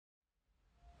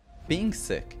Being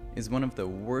sick is one of the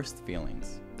worst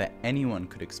feelings that anyone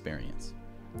could experience.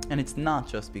 And it's not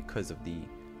just because of the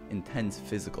intense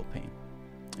physical pain.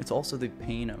 It's also the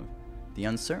pain of the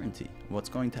uncertainty of what's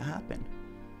going to happen.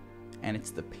 And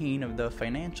it's the pain of the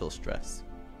financial stress.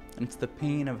 And it's the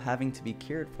pain of having to be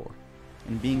cared for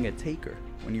and being a taker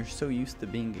when you're so used to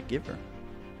being a giver.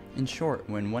 In short,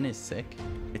 when one is sick,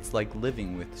 it's like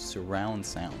living with surround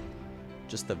sound,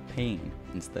 just of pain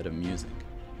instead of music.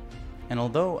 And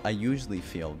although I usually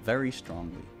feel very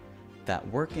strongly that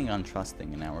working on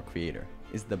trusting in our Creator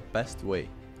is the best way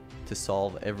to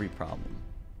solve every problem,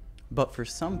 but for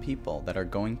some people that are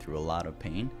going through a lot of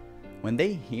pain, when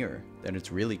they hear that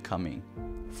it's really coming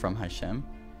from Hashem,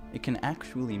 it can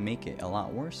actually make it a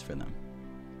lot worse for them.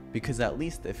 Because at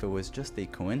least if it was just a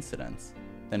coincidence,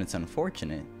 then it's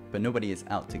unfortunate, but nobody is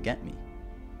out to get me.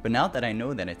 But now that I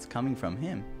know that it's coming from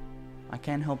Him, I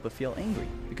can't help but feel angry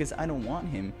because I don't want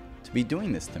Him to be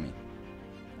doing this to me.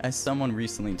 As someone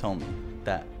recently told me,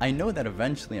 that I know that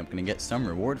eventually I'm going to get some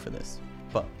reward for this,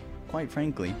 but quite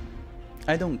frankly,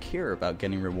 I don't care about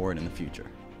getting reward in the future.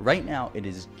 Right now, it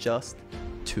is just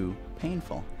too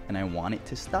painful, and I want it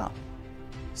to stop.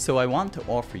 So I want to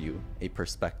offer you a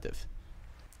perspective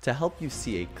to help you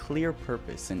see a clear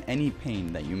purpose in any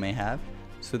pain that you may have,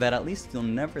 so that at least you'll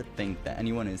never think that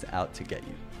anyone is out to get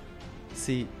you.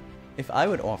 See, if I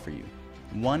would offer you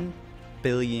 $1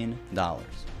 billion,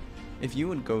 if you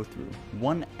would go through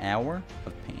 1 hour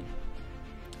of pain,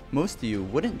 most of you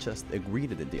wouldn't just agree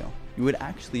to the deal. You would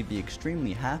actually be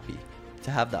extremely happy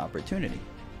to have the opportunity.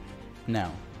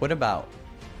 Now, what about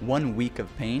 1 week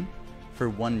of pain for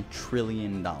 $1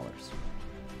 trillion?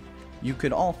 You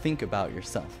could all think about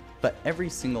yourself, but every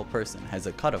single person has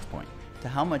a cutoff point to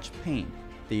how much pain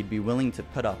they'd be willing to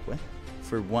put up with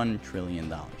for $1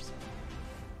 trillion.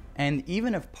 And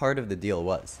even if part of the deal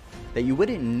was that you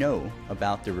wouldn't know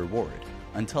about the reward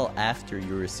until after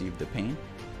you received the pain,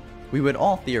 we would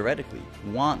all theoretically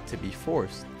want to be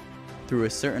forced through a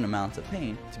certain amount of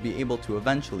pain to be able to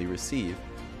eventually receive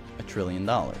 $1 trillion.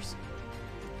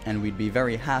 And we'd be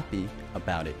very happy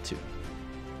about it too.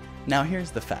 Now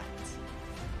here's the facts.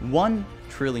 $1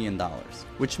 trillion,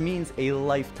 which means a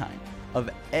lifetime of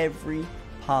every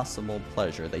possible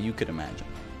pleasure that you could imagine,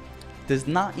 does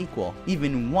not equal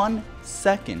even 1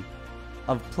 second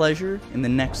of pleasure in the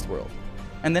next world.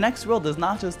 And the next world does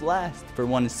not just last for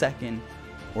 1 second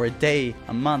or a day,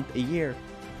 a month, a year.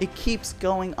 It keeps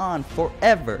going on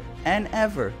forever and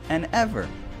ever and ever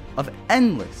of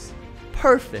endless,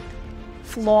 perfect,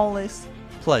 flawless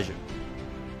pleasure.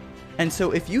 And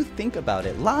so if you think about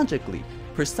it logically,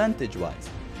 percentage-wise,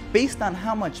 based on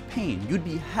how much pain you'd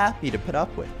be happy to put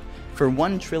up with for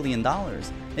 $1 trillion,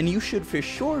 then you should for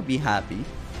sure be happy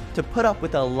to put up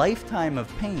with a lifetime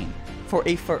of pain for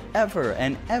a forever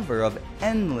and ever of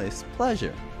endless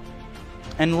pleasure.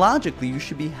 And logically, you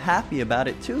should be happy about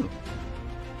it too.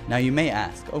 Now you may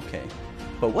ask, okay,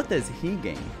 but what does He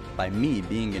gain by me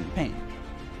being in pain?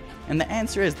 And the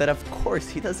answer is that of course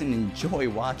He doesn't enjoy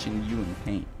watching you in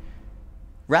pain.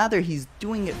 Rather, He's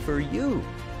doing it for you,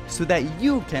 so that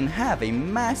you can have a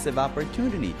massive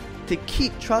opportunity to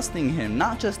keep trusting Him,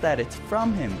 not just that it's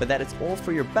from Him, but that it's all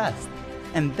for your best.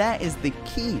 And that is the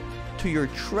key to your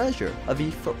treasure of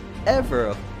a forever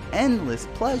of endless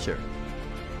pleasure.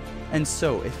 And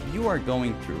so, if you are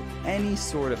going through any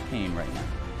sort of pain right now,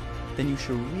 then you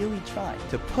should really try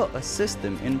to put a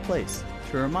system in place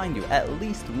to remind you at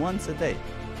least once a day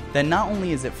that not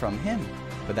only is it from Him,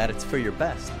 but that it's for your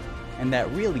best. And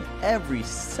that really every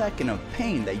second of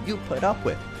pain that you put up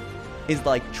with is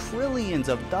like trillions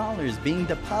of dollars being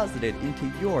deposited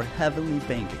into your heavenly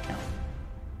bank account.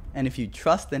 And if you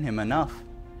trust in Him enough,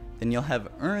 then you'll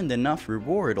have earned enough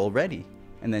reward already.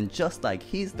 And then just like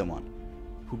He's the one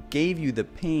who gave you the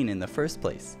pain in the first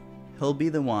place, He'll be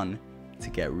the one to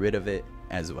get rid of it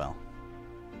as well.